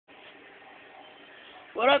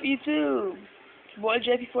What up, YouTube? It's your boy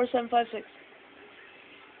JP4756.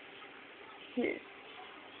 Here.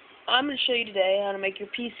 I'm going to show you today how to make your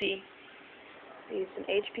PC. It's an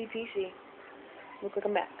HP PC. Look like a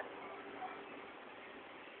Mac.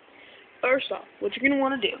 First off, what you're going to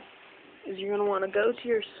want to do is you're going to want to go to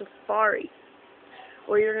your Safari,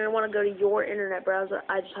 or you're going to want to go to your internet browser.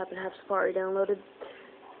 I just happen to have Safari downloaded,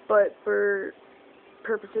 but for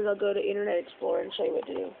purposes, I'll go to Internet Explorer and show you what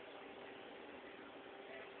to do.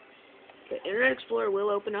 The Internet Explorer will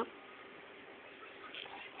open up.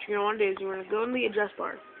 What you're going to want to do is you're going to go in the address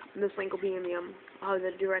bar, and this link will be in the I'll have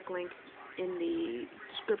the direct link in the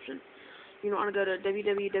description. You're going to want to go to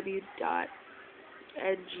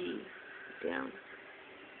www.edgydown.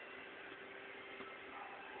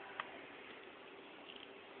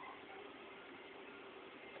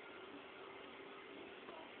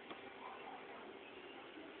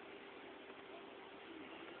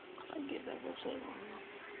 I'll get that website on.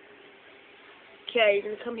 Okay, you're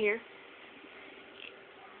going to come here.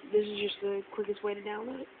 This is just the quickest way to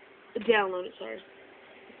download it. Sorry.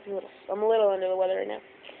 I'm a little under the weather right now.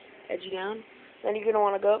 Edgy down. Then you're going to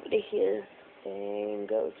want to go up to here and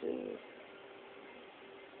go to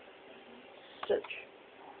search.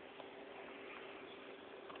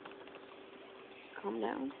 Come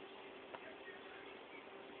down.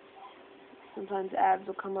 Sometimes ads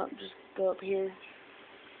will come up. Just go up here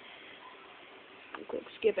and click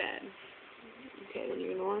skip ad. Okay, then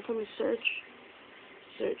you're going to want to come to search.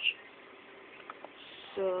 Search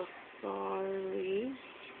Safari.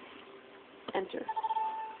 Enter.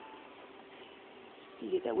 You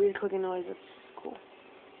get that weird clicking noise. That's cool.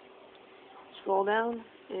 Scroll down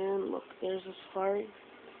and look. There's the Safari.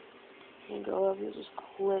 And go up and just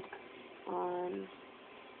click on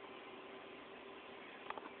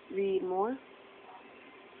read more.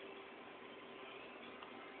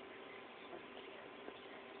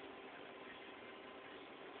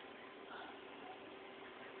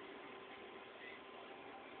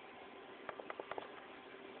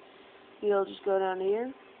 You'll just go down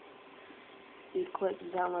here. You click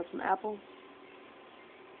download from Apple.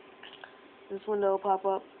 This window will pop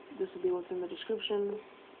up. This will be what's in the description.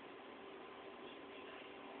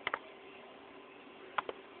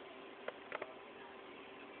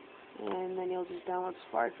 And then you'll just download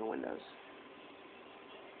Safari for Windows.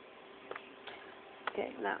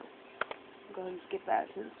 Okay, now go ahead and skip that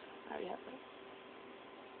since I already have that.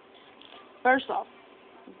 First off,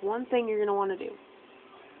 one thing you're going to want to do.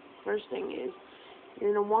 First thing is,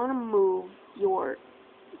 you're going to want to move your,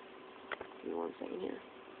 give me 1 second here.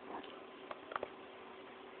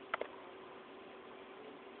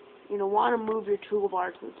 You're going to want to move your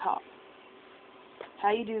toolbar to the top.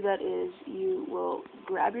 How you do that is, you will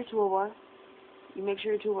grab your toolbar, you make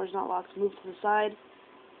sure your toolbar is not locked, move to the side,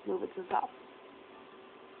 move it to the top.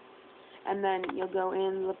 And then you'll go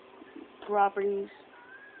in the properties,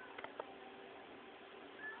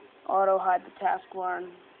 auto hide the taskbar, and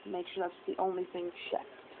make sure that's the only thing checked.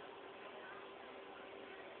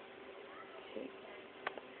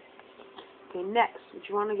 Okay, next, what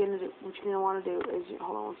you're going to want to do is,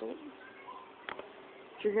 hold on 1 second.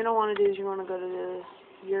 What you're going to want to do is you're going to go to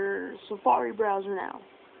your Safari browser now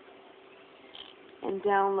and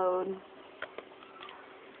download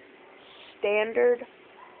Standard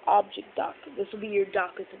Object Dock. This will be your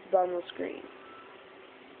dock at the bottom of the screen.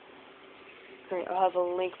 Okay, I'll have a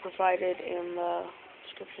link provided in the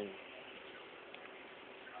description.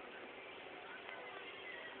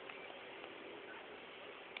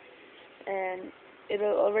 And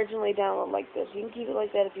it'll originally download like this. You can keep it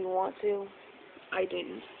like that if you want to. I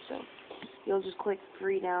didn't, so you'll just click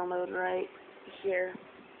free download right here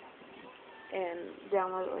and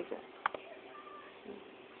download it like that.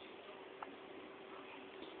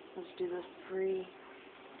 Let's do this free.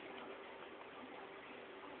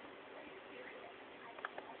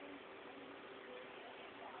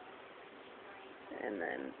 And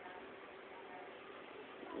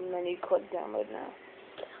then you click download now.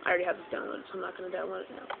 I already have this downloaded, so I'm not going to download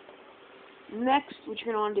it now. Next, what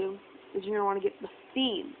you're going to want to do is you're going to want to get the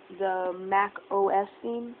theme, the Mac OS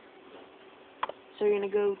theme. So you're going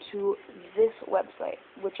to go to this website,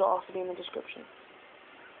 which will also be in the description.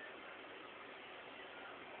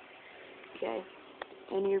 Okay,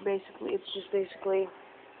 and it's just basically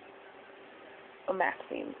a Mac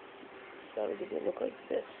theme. So it would look like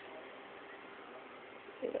this.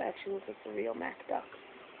 It would actually look like the real Mac dock.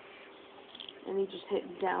 And you just hit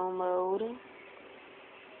download.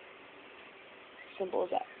 Simple as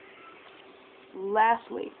that.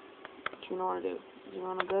 Lastly, what you want to do is you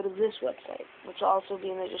want to go to this website, which will also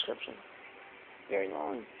be in the description. Very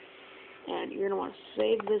long. And you're going to want to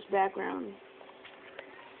save this background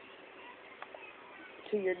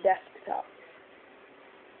to your desktop.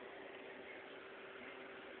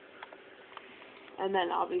 And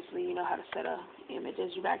then obviously you know how to set a image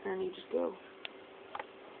as your background. You just go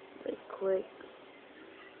right click,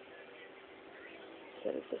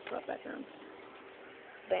 set a desktop background.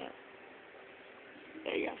 Bam.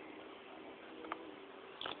 There you go.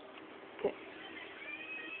 Okay.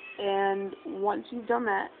 And once you've done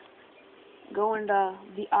that, go into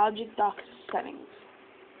the object dock settings.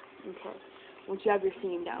 Okay. Once you have your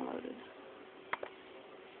theme downloaded,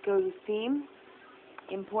 go to theme,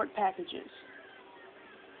 import packages.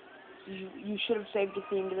 You should have saved your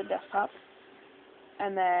theme to the desktop,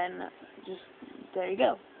 and then just there you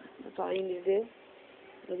go. That's all you need to do.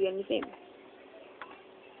 It'll be on your theme.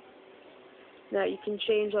 Now you can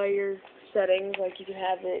change all your settings, like you can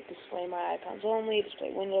have it display my icons only,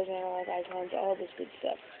 display Windows analog icons, all this good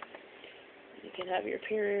stuff. You can have your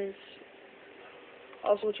appearance.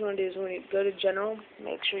 Also, what you want to do is when you go to General,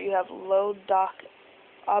 make sure you have Load Dock,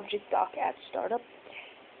 Object Dock at Startup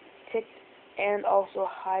ticked, and also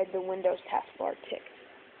hide the Windows taskbar ticked.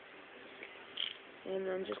 And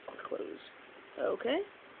then just click Close. Okay.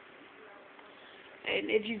 And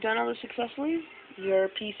if you've done all this successfully, your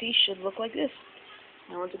PC should look like this.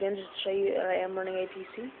 Now once again, just to show you that I am running a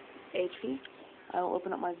PC, HP. I will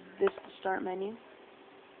open up my Vista Start menu.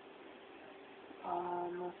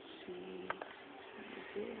 Let's see.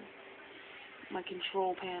 My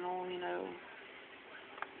control panel, you know.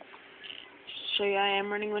 Just to show you I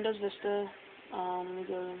am running Windows Vista. Let me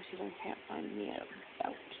go and see if I can't find me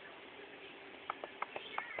out.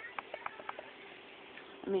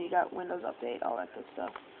 I mean, you got Windows Update, all that good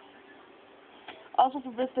stuff. Also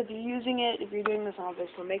for Vista, if you're using it, if you're doing this on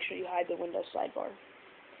Vista, make sure you hide the Windows sidebar.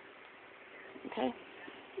 Okay?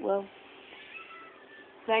 Well,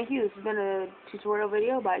 thank you. This has been a tutorial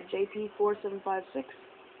video by JP4756.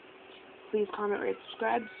 Please comment, rate,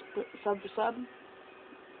 subscribe, sub for sub.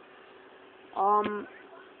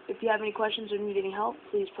 If you have any questions or need any help,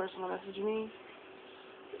 please personal message me.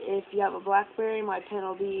 If you have a BlackBerry, my pin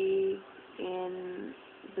will be in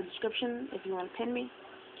the description if you want to pin me.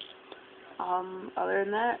 Other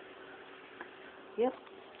than that, yep.